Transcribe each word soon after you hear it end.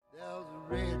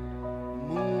red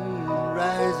moon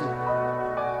rising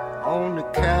on the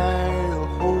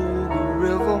Cuyahoga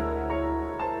River,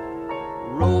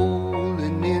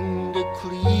 rolling into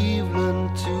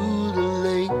Cleveland to the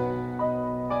lake.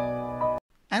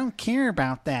 I don't care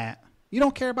about that. You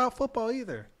don't care about football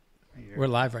either. We're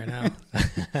live right now.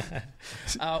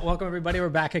 Welcome, everybody. We're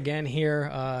back again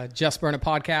here. Just Burn It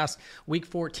Podcast. Week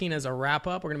 14 is a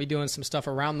wrap-up. We're going to be doing some stuff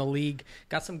around the league.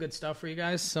 Got some good stuff for you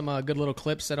guys. Some good little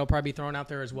clips that I'll probably be throwing out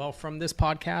there as well from this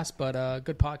podcast, but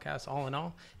good podcast all in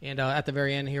all. And at the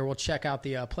very end here, we'll check out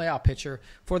the playoff picture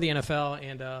for the NFL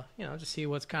and, just see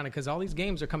what's kind of – because all these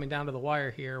games are coming down to the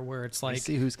wire here where it's like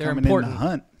see who's they're coming important. in the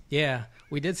hunt. Yeah,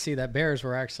 we did see that Bears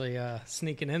were actually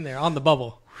sneaking in there on the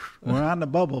bubble. We're on the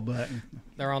bubble, but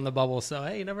they're on the bubble. So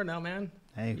hey, you never know, man.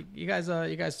 Hey, you guys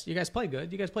played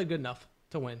good. You guys played good enough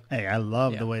to win. Hey, I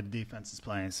love the way the defense is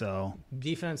playing. So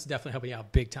defense definitely helping you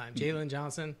out big time. Jalen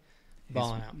Johnson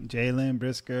balling out. Jalen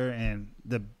Brisker, and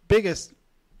the biggest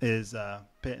is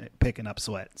picking up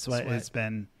Sweat. Sweat has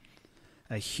been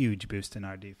a huge boost in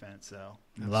our defense. So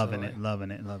loving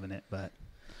it. But.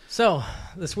 So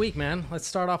this week, man, let's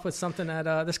start off with something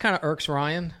that this kind of irks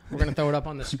Ryan. We're going to throw it up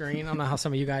on the screen. I don't know how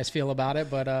some of you guys feel about it,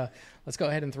 but let's go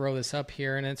ahead and throw this up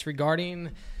here. And it's regarding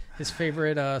his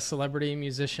favorite celebrity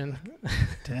musician,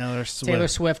 Taylor Swift. Taylor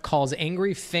Swift calls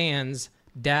angry fans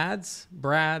dads,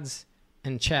 brads,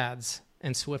 and chads,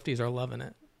 and Swifties are loving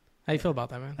it. How you feel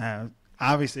about that, man?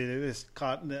 Obviously, this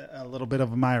caught a little bit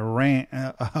of my rant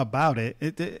about it.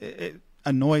 It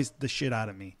annoys the shit out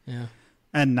of me. Yeah.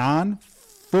 A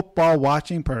non-football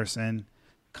watching person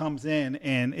comes in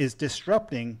and is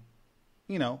disrupting,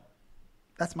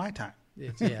 that's my time.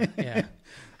 Yeah.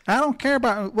 I don't care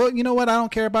about, you know what? I don't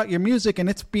care about your music, and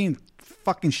it's being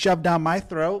fucking shoved down my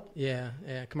throat. Yeah,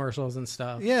 commercials and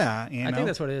stuff. Yeah, I think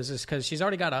that's what it is because she's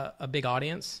already got a big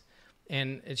audience,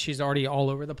 and she's already all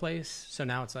over the place. So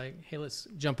now it's like, hey, let's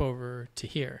jump over to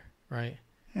here, right?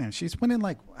 Yeah, she's winning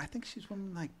I think she's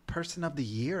winning Person of the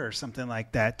Year or something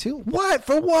like that too. What?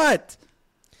 For what?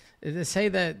 They say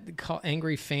that call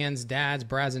angry fans dads,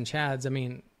 brads, and chads. I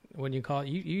mean, when you call it,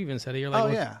 you even said it. You're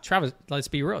like, yeah. Travis, let's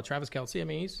be real. Travis Kelce, I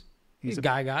mean, he's a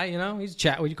guy, He's a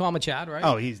Chad. Would you call him a Chad, right?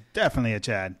 Oh, he's definitely a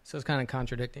Chad. So it's kind of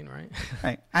contradicting, right?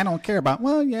 Right. I don't care about,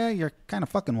 you're kind of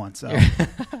fucking one, so.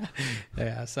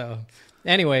 Yeah, so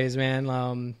anyways, man,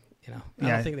 I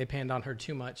don't think they panned on her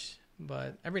too much.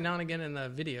 But every now and again in the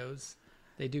videos,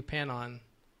 they do pan on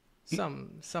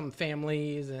some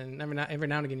families, and every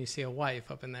now and again you see a wife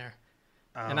up in there.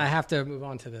 And I have to move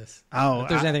on to this. If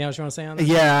there's anything else you want to say on this?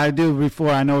 Yeah, I do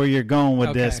before I know where you're going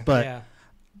with this. But yeah.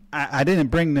 I didn't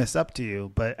bring this up to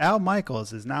you, but Al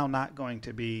Michaels is now not going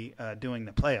to be doing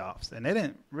the playoffs. And they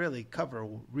didn't really cover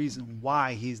reason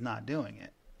why he's not doing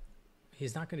it.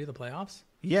 He's not going to do the playoffs?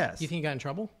 Yes. You think he got in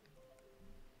trouble?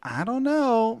 I don't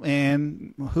know.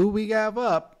 And who we have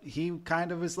up, he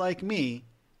kind of is like me.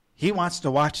 He wants to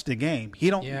watch the game.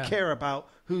 He don't care about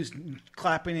who's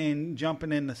clapping and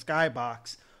jumping in the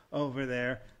skybox over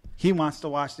there. He wants to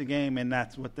watch the game, and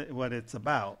that's what it's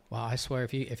about. Wow, I swear,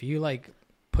 if you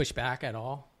push back at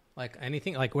all,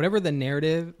 anything, whatever the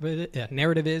narrative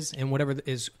is, and whatever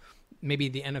is maybe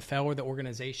the NFL or the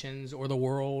organizations or the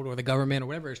world or the government or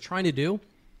whatever is trying to do,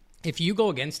 if you go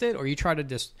against it or you try to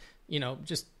just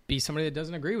be somebody that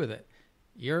doesn't agree with it,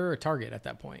 you're a target at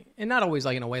that point. And not always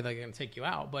in a way they're going to take you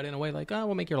out, but in a way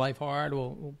we'll make your life hard.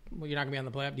 Well, you're not going to be on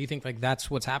the playoff. Do you think that's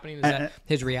what's happening? Is that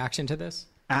his reaction to this?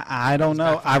 I don't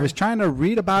know. I was trying to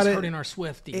read about it. Hurting our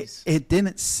Swifties. It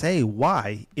didn't say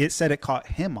why. It said it caught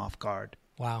him off guard.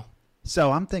 Wow.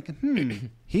 So I'm thinking,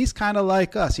 he's kind of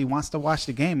like us. He wants to watch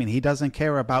the game, and he doesn't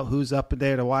care about who's up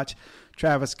there to watch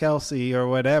Travis Kelce or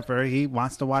whatever. He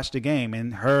wants to watch the game,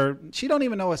 and she don't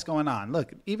even know what's going on.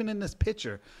 Look, even in this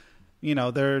picture,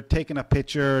 they're taking a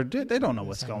picture. They don't know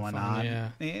what's going on. Yeah.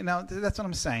 That's what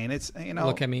I'm saying. It's,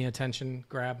 look at me, attention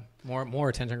grab, more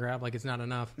attention grab, it's not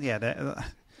enough. Yeah,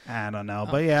 I don't know.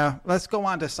 But yeah, let's go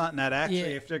on to something that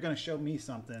actually, if they're going to show me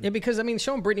something. Yeah, because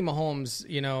showing Brittany Mahomes,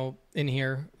 in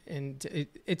here, and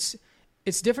it's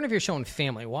different if you're showing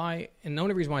family. Why? And the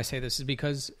only reason why I say this is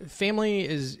because family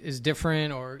is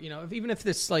different, or even if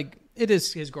this it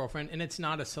is his girlfriend and it's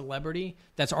not a celebrity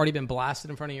that's already been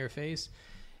blasted in front of your face.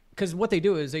 Because what they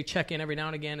do is they check in every now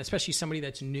and again, especially somebody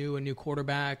that's new, a new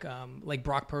quarterback, like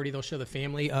Brock Purdy. They'll show the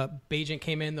family. Bagent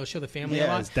came in. They'll show the family a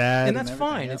lot. His dad, and that's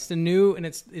fine. Yep. It's the new, and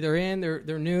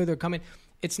they're new, they're coming.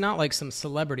 It's not like some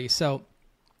celebrity. So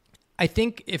I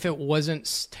think if it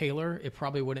wasn't Taylor, it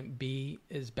probably wouldn't be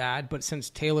as bad. But since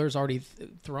Taylor's already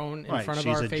thrown in front of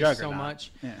our face so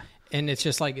much, and it's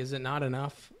just is it not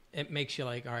enough? It makes you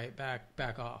all right,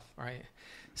 back off, right?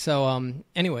 So,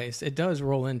 anyways, it does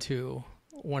roll into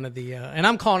one of the, and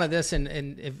I'm calling it this.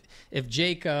 And if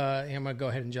Jake, I'm gonna go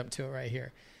ahead and jump to it right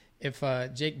here. If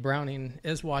Jake Browning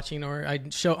is watching, or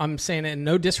I'm saying it in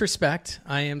no disrespect.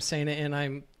 I am saying it, and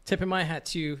I'm tipping my hat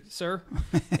to you, sir.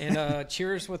 And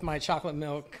cheers with my chocolate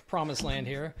milk promised land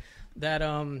here. That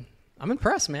I'm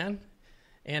impressed, man.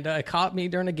 And it caught me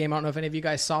during the game. I don't know if any of you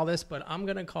guys saw this, but I'm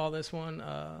gonna call this one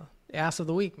ass of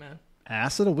the week, man.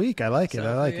 Ass of the week. I like it.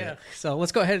 I like it. So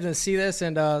let's go ahead and see this,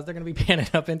 and they're going to be panning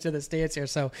up into the stands here.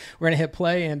 So we're going to hit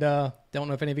play, and don't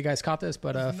know if any of you guys caught this,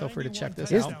 but feel free to check this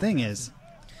Here's out. the thing is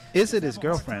it his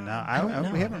girlfriend?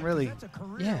 Now, we haven't really.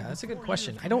 Yeah, that's a good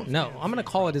question. I don't know. I'm going to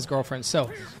call it his girlfriend. So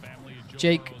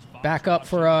Jake, back up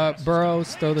for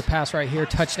Burrows. Throw the pass right here.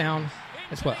 Touchdown.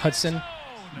 That's what, Hudson?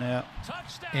 Yeah.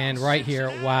 And right here,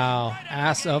 wow,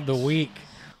 ass of the week.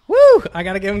 Woo! I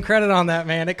got to give him credit on that,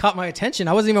 man. It caught my attention.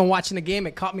 I wasn't even watching the game.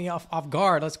 It caught me off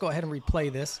guard. Let's go ahead and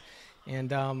replay this. And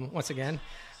once again,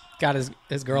 got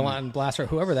his girl on blaster,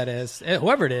 whoever that is.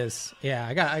 Whoever it is. Yeah,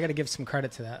 I got to give some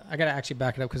credit to that. I got to actually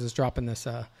back it up because it's dropping this.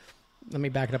 Let me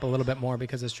back it up a little bit more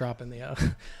because it's dropping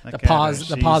the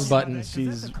pause button.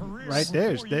 She's right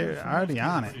there. They're already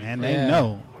on it, man. They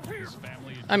know.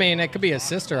 I mean, it could be his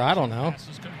sister. I don't know.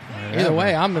 Either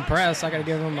way, I'm impressed. I got to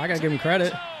give him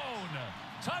credit.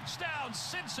 Touchdown,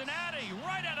 Cincinnati,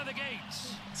 right out of the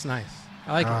gates. It's nice.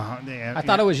 I like it. Yeah, I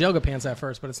thought it was yoga pants at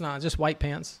first, but it's not. Just white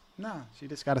pants. No, she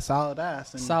just got a solid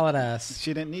ass. And solid ass.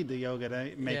 She didn't need the yoga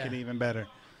to make it even better.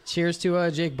 Cheers to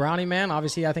Jake Browning, man.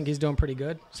 Obviously, I think he's doing pretty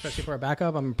good, especially for a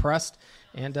backup. I'm impressed.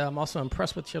 And I'm also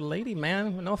impressed with your lady,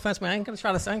 man. No offense, man. I ain't gonna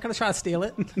try to steal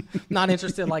it. Not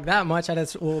interested like that much. I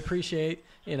just will appreciate,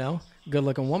 good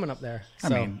looking woman up there. I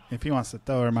mean, if he wants to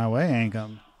throw her my way, I ain't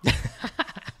come.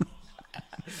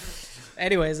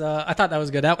 Anyways, I thought that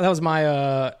was good. That was my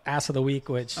ass of the week,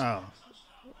 which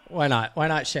why not? Why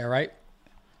not share, right?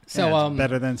 So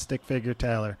better than stick figure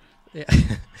Taylor. Yeah.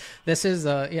 This is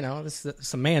this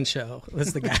is a man show. This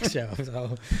is the guy show.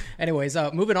 So anyways,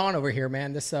 moving on over here,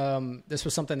 man. This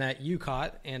was something that you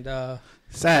caught, and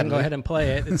sadly, go ahead and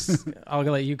play it. I'll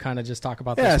let you kind of just talk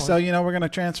about this one. So we're gonna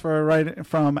transfer right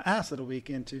from ass of the week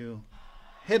into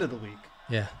hit of the week.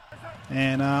 Yeah.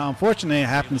 And unfortunately, it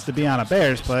happens to be on a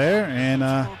Bears player. And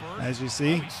as you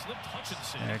see,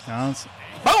 there it comes.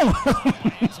 Boom!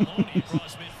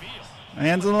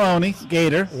 Anzalone,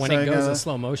 Gator. When it goes in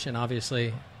slow motion,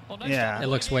 obviously, it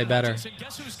looks way better.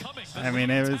 I mean,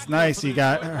 it was nice. You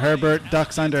got Herbert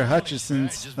ducks under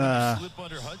Hutchinson's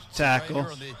tackle.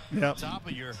 Yep.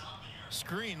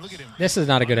 This is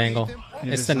not a good angle.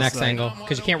 It's the next angle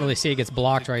because you can't really see. It gets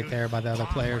blocked right there by the other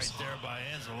players.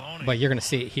 But you're going to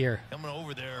see it here. Coming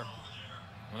over there,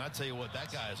 and I tell you what,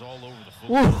 that guy is all over the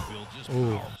football field. Just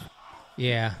powerful.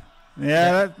 Yeah.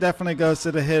 Yeah, that definitely goes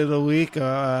to the hit of the week.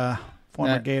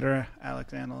 Former Gator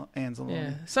Alex Anzalone.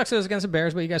 Yeah, sucks it was against the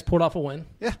Bears, but you guys pulled off a win.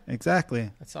 Yeah,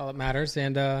 exactly. That's all that matters.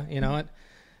 And you know what?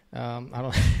 I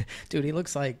don't, dude. He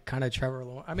looks like kind of Trevor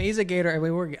Lawrence. I mean, he's a Gator. I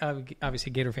mean, we're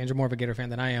obviously Gator fans. You're more of a Gator fan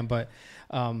than I am, but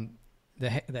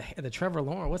the Trevor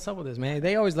Lawrence. What's up with this, man?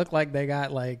 They always look like they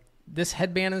got like this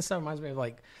headband and stuff. Reminds me of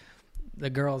like the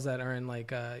girls that are in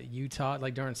like Utah,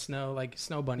 like during snow, like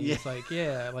snow bunnies.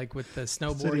 Yeah. Like like with the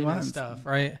snowboarding and stuff,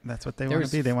 right? That's what they want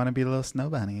to be. They want to be little snow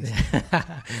bunnies.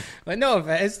 But no,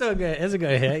 it's still good. It's a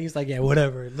good hit. He's like, yeah,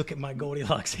 whatever. Look at my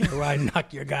Goldilocks here, where I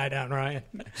knock your guy down, Ryan.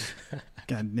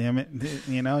 God damn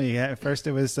it! First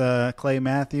it was Clay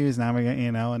Matthews, now we got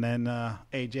and then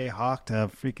AJ Hawk to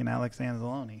freaking Alex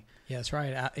Anzalone. Yeah, that's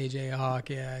right. AJ Hawk,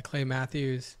 yeah, Clay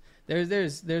Matthews.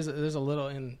 There's a little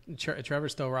in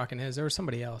Trevor's still rocking his. There was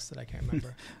somebody else that I can't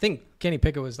remember. I think Kenny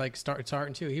Pickett was like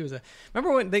starting too. He was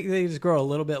remember when they just grow a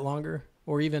little bit longer,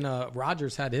 or even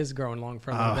Rodgers had his growing long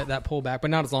for a little bit, that pullback,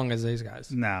 but not as long as these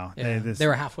guys. No, yeah, they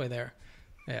were halfway there.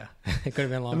 Yeah, it could have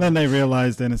been longer. And then they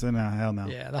realized it and said, no, hell no.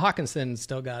 Yeah, the Hawkinson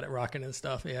still got it rocking and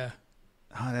stuff. Yeah.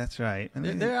 Oh, that's right.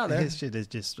 They're out there. His shit is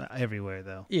just everywhere,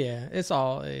 though. Yeah, it's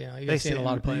all, you see a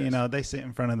lot of players. They sit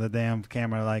in front of the damn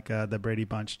camera like the Brady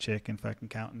Bunch chick and fucking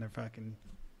counting their fucking...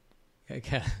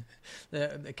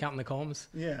 They're counting the combs?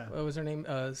 Yeah. What was her name?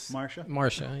 Marsha?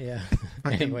 Marsha, yeah.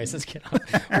 Anyways, let's get on.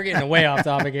 We're getting way off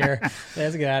topic here.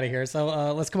 Let's get out of here.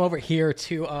 So let's come over here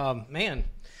to,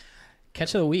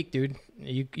 catch of the week, dude.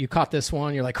 You caught this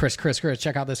one. You're like, Chris,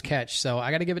 check out this catch. So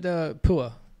I got to give it to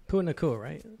Pua Nakua,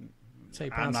 right?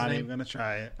 I'm not even going to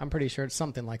try it. I'm pretty sure it's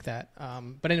something like that.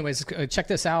 But anyways, check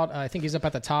this out. I think he's up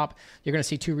at the top. You're going to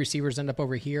see two receivers end up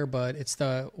over here, but it's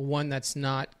the one that's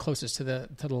not closest to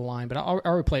the line. But I'll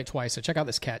replay it twice. So check out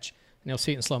this catch, and you'll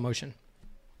see it in slow motion.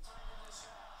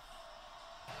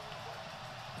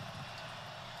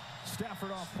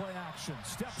 Stafford off play action.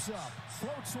 Steps up.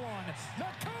 Floats one.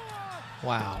 Nakua!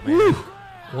 Wow, man.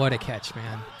 What a catch,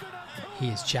 man. He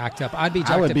is jacked up. I'd be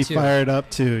jacked up, too. I would be fired up,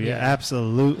 too. Yeah, Let me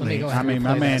absolutely. go ahead I mean, and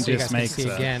my replay man that so you just guys can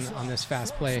makes see again on this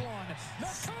fast play.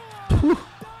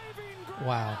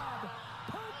 Wow.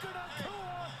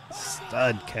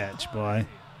 Stud catch, boy.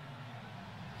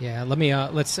 Yeah, let me,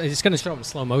 it's going to show him in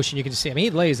slow motion. You can just see, I mean, he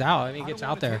lays out. I mean, he gets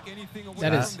out there.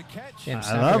 That is,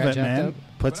 I love it, man.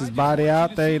 Puts his body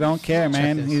out there. He don't care,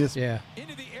 man. He just, yeah.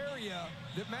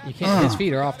 You can't, his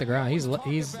feet are off the ground. He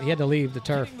had to leave the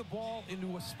turf.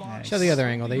 Nice. Show the other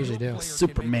angle. They usually do.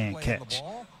 Superman catch.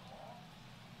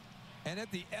 And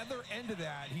at the other end of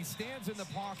that, he stands in the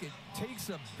pocket, takes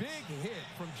a big hit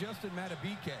from Justin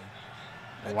Matabike.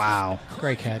 Wow.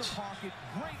 Great catch.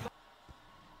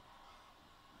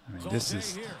 I mean, this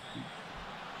is.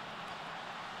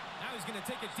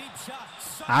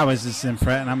 I was just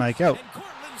impressed, and I'm like, yo.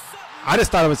 I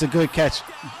just thought it was a good catch,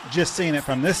 just seeing it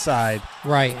from this side.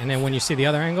 Right, and then when you see the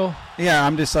other angle, yeah,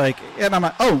 I'm just like, and I'm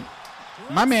like, oh,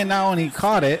 my man not only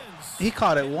caught it, he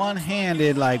caught it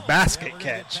one-handed like basket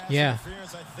catch. Yeah.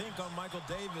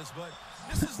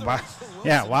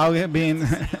 Yeah, while being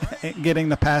getting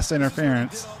the pass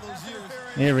interference.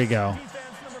 Here we go.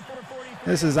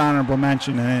 This is honorable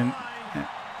mention, and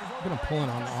I'm pulling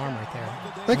on the arm right there.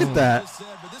 Look at that.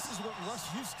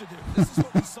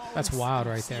 That's wild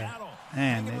right there.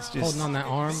 Man, it's just holding on that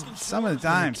arm. Some of the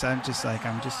times I'm just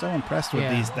so impressed with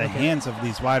the hands of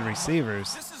these wide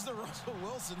receivers.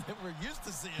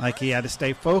 Like he had to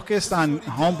stay focused on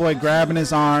homeboy grabbing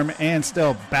his arm and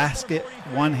still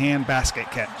one-hand basket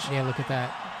catch. Yeah, look at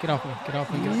that. Get off me. Get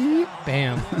off me.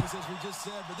 Bam.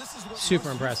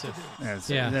 Super impressive.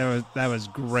 Yeah. That was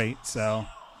great. So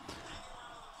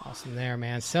awesome there,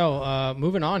 man. So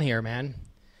moving on here, man.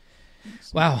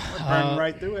 Wow. Burning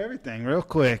right through everything real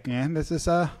quick, man. This is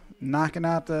knocking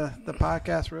out the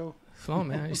podcast real slow,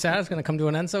 man. You sad it's going to come to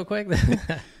an end so quick?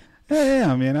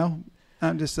 Yeah,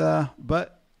 I'm just,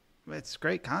 but it's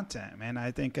great content, man.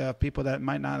 I think people that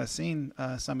might not have seen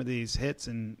some of these hits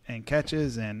and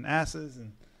catches and asses.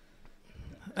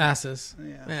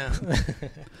 Yeah.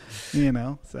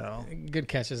 So. Good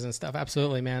catches and stuff.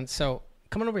 Absolutely, man. So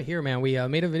coming over here, man, we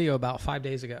made a video about 5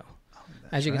 days ago.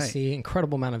 As you can see,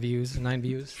 incredible amount of views, 9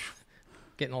 views.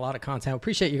 Getting a lot of content.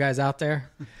 Appreciate you guys out there.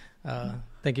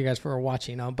 Thank you guys for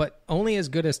watching. But only as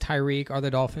good as Tyreek are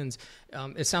the Dolphins.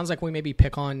 It sounds like we maybe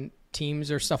pick on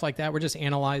teams or stuff like that. We're just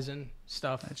analyzing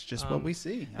stuff. That's just what we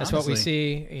see. That's what we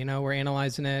see. We're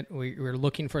analyzing it. We're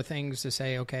looking for things to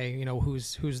say, okay,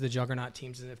 who's the juggernaut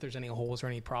teams and if there's any holes or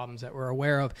any problems that we're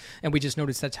aware of. And we just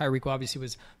noticed that Tyreek obviously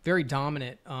was very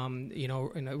dominant.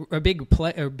 A big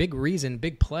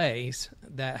plays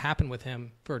that happened with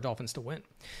him for Dolphins to win.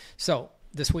 So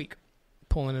this week,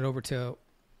 pulling it over to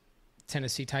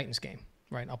Tennessee Titans game,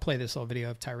 right? I'll play this little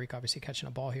video of Tyreek obviously catching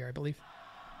a ball here, I believe.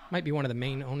 Might be one of the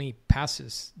main only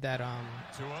passes that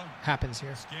happens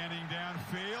here. Scanning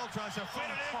downfield, tries to fit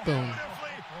it in. Boom.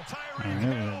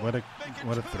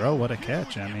 What a throw, what a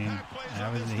catch. I mean,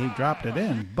 he dropped it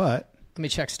in, but let me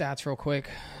check stats real quick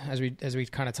as we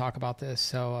kind of talk about this.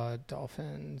 So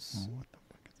Dolphins. What the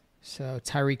fuck is so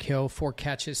Tyreek Hill, 4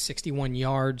 catches, 61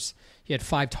 yards. He had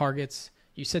 5 targets.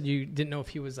 You said you didn't know if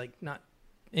he was like not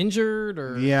injured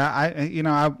or a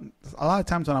lot of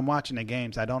times when I'm watching the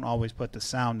games I don't always put the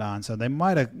sound on, so they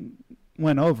might have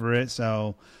went over it.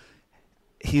 So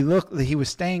he was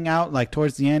staying out like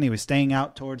towards the end. He was staying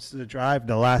out towards the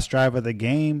last drive of the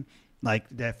game, like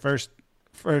that first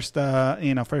down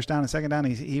and second down.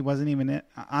 He wasn't even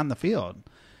on the field,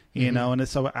 and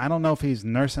so I don't know if he's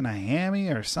nursing a hammy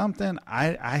or something.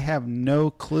 I have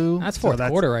no clue. That's fourth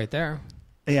quarter right there.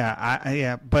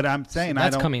 Yeah, but I'm saying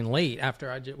that's coming late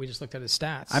after we just looked at his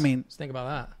stats. I mean, just think about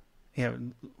that. Yeah,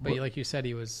 but like you said,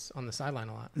 he was on the sideline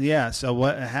a lot. Yeah. So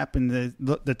what happened?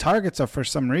 The targets are for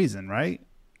some reason, right?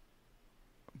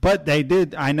 But they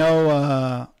did. I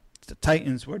know the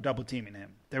Titans were double teaming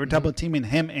him. They were double teaming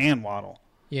him and Waddle.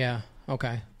 Yeah.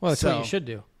 Okay. Well, that's what you should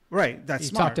do. Right. That's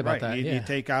smart. Talked about that. You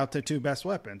take out the 2 best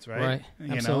weapons, right? Right.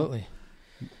 Absolutely.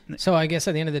 So I guess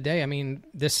at the end of the day, I mean,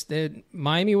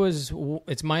 Miami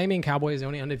and Cowboys, the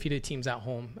only undefeated teams at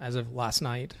home as of last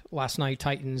night. Last night,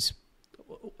 Titans,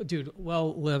 dude,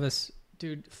 Levis,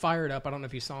 fired up. I don't know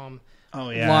if you saw him. Oh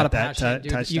yeah, a lot of passion,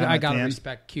 dude. I gotta end.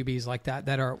 respect QBs like that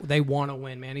they want to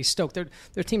win, man. He's stoked.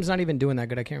 Their team's not even doing that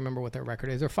good. I can't remember what their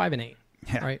record is. They're 5-8,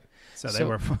 right? So they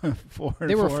were 4.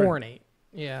 They were 4-8.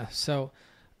 Yeah. So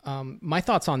my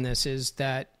thoughts on this is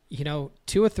that 2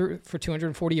 for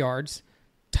 240 yards.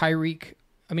 Tyreek,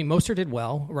 Mostert did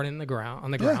well running on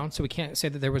the ground, so we can't say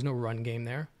that there was no run game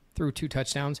there. threw 2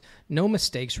 touchdowns. No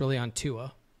mistakes really on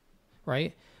Tua,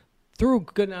 right? Threw a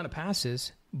good amount of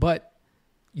passes, but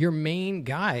your main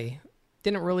guy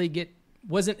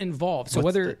wasn't involved. So What's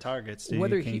whether the targets?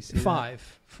 whether he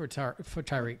 5 for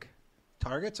Tyreek.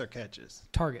 Targets or catches?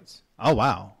 Targets. Oh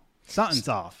wow, something's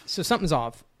off. So something's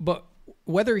off. But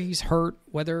whether he's hurt,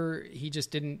 whether he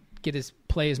just didn't get his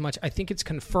play as much, I think it's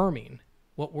confirming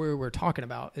what we were talking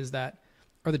about, is that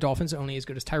are the Dolphins only as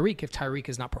good as Tyreek? If Tyreek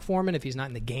is not performing, if he's not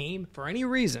in the game for any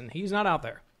reason, he's not out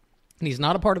there, and he's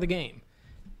not a part of the game,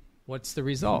 what's the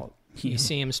result? You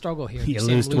see him struggle here. You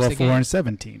lose to a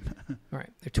 4-7 team. All right.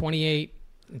 They're 28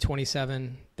 and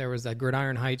 27. There was that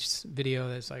Gridiron Heights video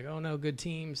that's like, oh, no, good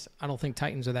teams. I don't think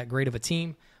Titans are that great of a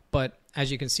team. But as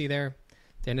you can see there,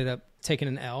 they ended up taking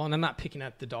an L. And I'm not picking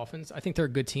at the Dolphins. I think they're a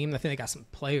good team. I think they got some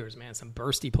players, man, some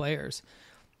bursty players.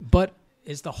 But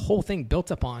is the whole thing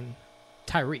built up on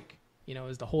Tyreek?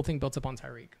 Is the whole thing built up on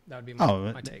Tyreek? That would be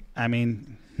my take. I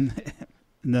mean,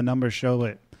 the numbers show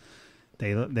it.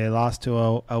 They lost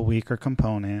to a weaker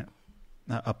opponent.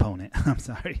 I'm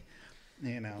sorry.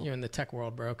 You're in the tech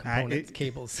world, bro.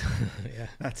 Cables. Yeah.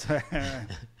 That's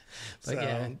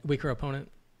weaker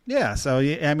opponent. Yeah. So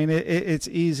I mean, it's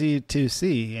easy to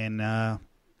see, and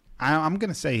I'm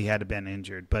gonna say he had to been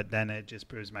injured, but then it just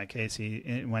proves my case.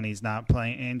 When he's not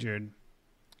playing injured,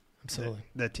 absolutely,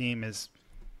 the team is.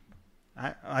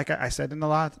 Like I said in the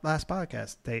last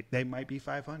podcast, they might be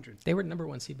 500. They were number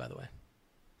 1 seed, by the way.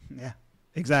 Yeah.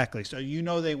 Exactly. So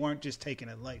they weren't just taking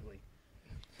it lightly.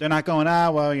 They're not going,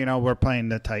 we're playing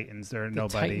the Titans. The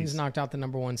Titans knocked out the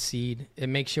number 1 seed. It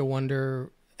makes you wonder,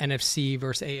 NFC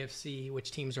versus AFC,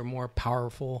 which teams are more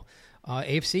powerful.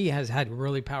 AFC has had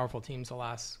really powerful teams the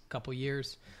last couple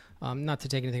years. Not to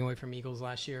take anything away from Eagles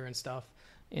last year and stuff.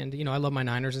 And, I love my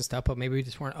Niners and stuff, but maybe we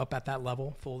just weren't up at that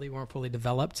level fully. We weren't fully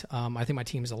developed. I think my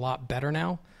team's a lot better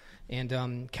now.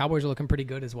 And Cowboys are looking pretty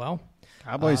good as well.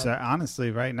 Cowboys are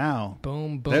honestly right now.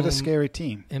 Boom, boom. They're the scary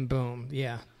team. And boom,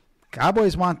 yeah.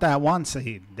 Cowboys want that 1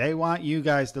 seed. They want you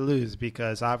guys to lose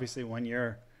because obviously when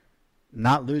you're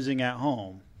not losing at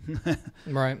home,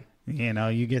 right?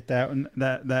 You get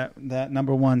that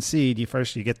number 1 seed. You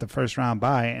get the first round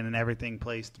bye, and then everything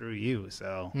plays through you.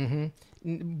 So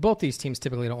both these teams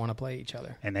typically don't want to play each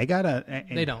other, and they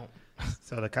don't.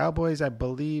 So the Cowboys, I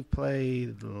believe, play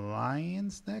the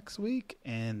Lions next week,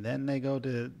 and then they go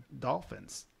to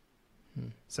Dolphins.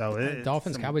 So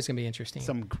Dolphins, Cowboys going to be interesting.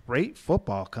 Some great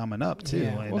football coming up, too.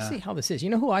 Yeah, we'll see how this is.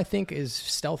 You know who I think is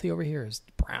stealthy over here is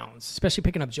the Browns, especially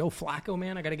picking up Joe Flacco,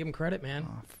 man. I got to give him credit, man.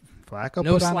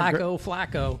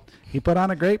 Flacco. He put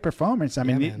on a great performance. I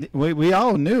mean, we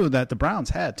all knew that the Browns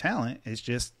had talent. It's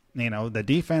just, the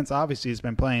defense obviously has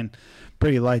been playing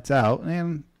pretty lights out,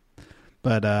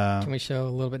 But can we show a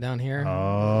little bit down here?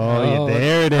 Oh,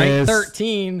 there it is.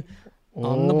 13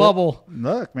 on the bubble.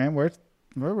 Look, man, we're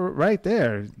right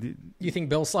there. You think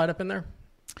Bills slide up in there?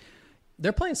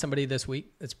 They're playing somebody this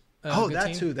week. It's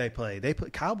that's who they play. They play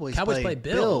Cowboys play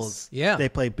Bills. Yeah, they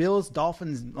play Bills,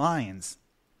 Dolphins, Lions.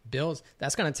 Bills.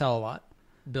 That's going to tell a lot.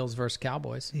 Bills versus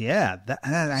Cowboys. Yeah,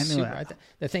 I knew that.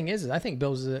 The thing is I think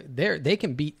Bills they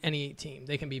can beat any team.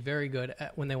 They can be very good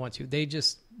when they want to. They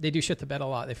do shit the bed a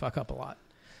lot. They fuck up a lot.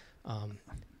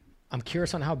 I'm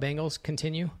curious on how Bengals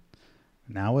continue.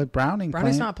 Now with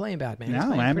Browning's not playing bad, man. No,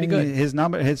 He's playing pretty good.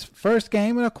 His first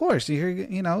game, and of course, he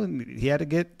had to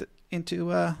get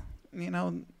into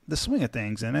the swing of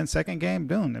things, and then second game,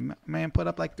 boom, the man put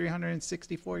up like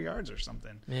 364 yards or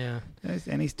something. Yeah,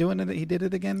 and he's doing it. He did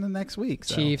it again the next week.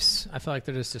 So. Chiefs, I feel like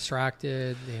they're just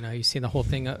distracted. You see the whole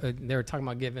thing. They were talking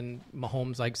about giving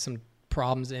Mahomes like some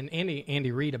problems, and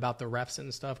Andy Reid about the refs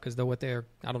and stuff because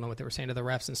I don't know what they were saying to the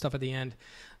refs and stuff at the end.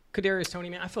 Kadarius Toney,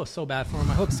 man, I feel so bad for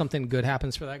him. I hope something good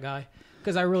happens for that guy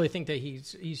because I really think that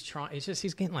he's trying. It's just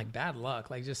he's getting like bad luck.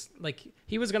 Like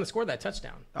he was going to score that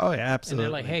touchdown. Oh yeah, absolutely.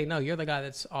 And they're like, hey, no, you're the guy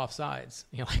that's offsides.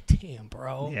 And you're like, damn,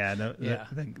 bro. Yeah,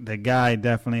 the guy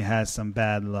definitely has some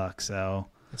bad luck. So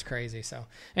it's crazy. So,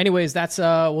 anyways, that's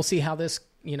we'll see how this.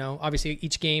 Obviously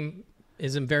each game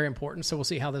is very important, so we'll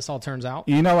see how this all turns out.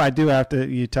 I do have to.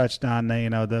 You touched on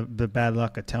the bad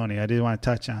luck of Tony. I do want to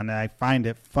touch on that. I find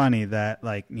it funny that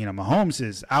Mahomes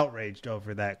is outraged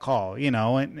over that call.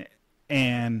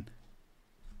 And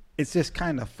it's just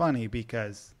kind of funny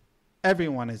because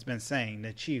everyone has been saying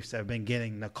the Chiefs have been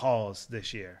getting the calls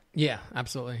this year. Yeah,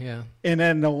 absolutely. Yeah. And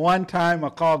then the one time a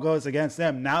call goes against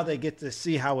them, now they get to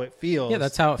see how it feels. Yeah,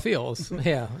 that's how it feels.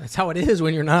 Yeah, that's how it is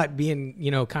when you're not being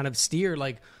kind of steered.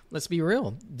 Like, let's be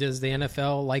real. Does the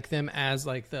NFL like them as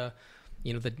like the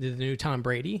new Tom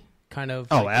Brady? kind of.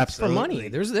 Oh, it's for money. absolutely.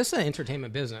 This is an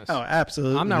entertainment business. Oh,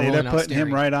 absolutely. I'm not They're rolling out putting him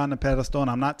staring. right on the pedestal, and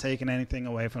I'm not taking anything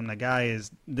away from the guy. Is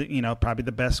probably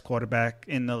the best quarterback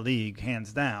in the league,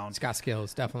 hands down. He's got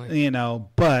skills, definitely.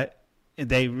 But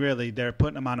they're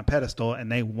putting him on a pedestal,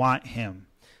 and they want him.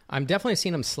 I'm definitely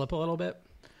seeing him slip a little bit.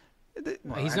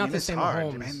 He's not the it's same hard,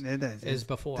 Mahomes man. as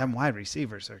before. Them wide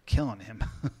receivers are killing him.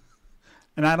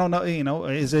 And I don't know,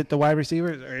 is it the wide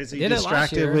receivers or is he Did it last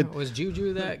distracted year? with? Was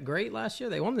Juju that great last year?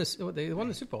 They won this. They won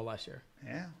the Super Bowl last year.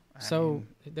 Yeah. So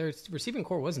their receiving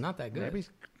core was not that good. Maybe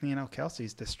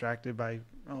Kelsey's distracted by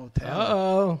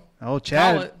Uh-oh.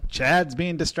 Chad. Chad's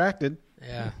being distracted.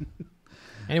 Yeah.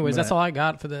 Anyways, that's all I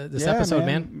got for this episode,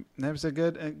 man. That was a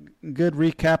good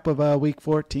recap of Week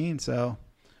 14. So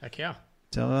Heck yeah.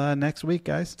 till next week,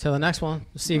 guys. Till the next one.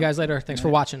 See you guys later. Thanks for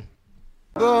watching.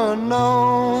 Burn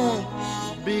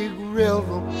on, big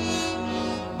river,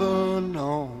 burn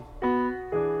on.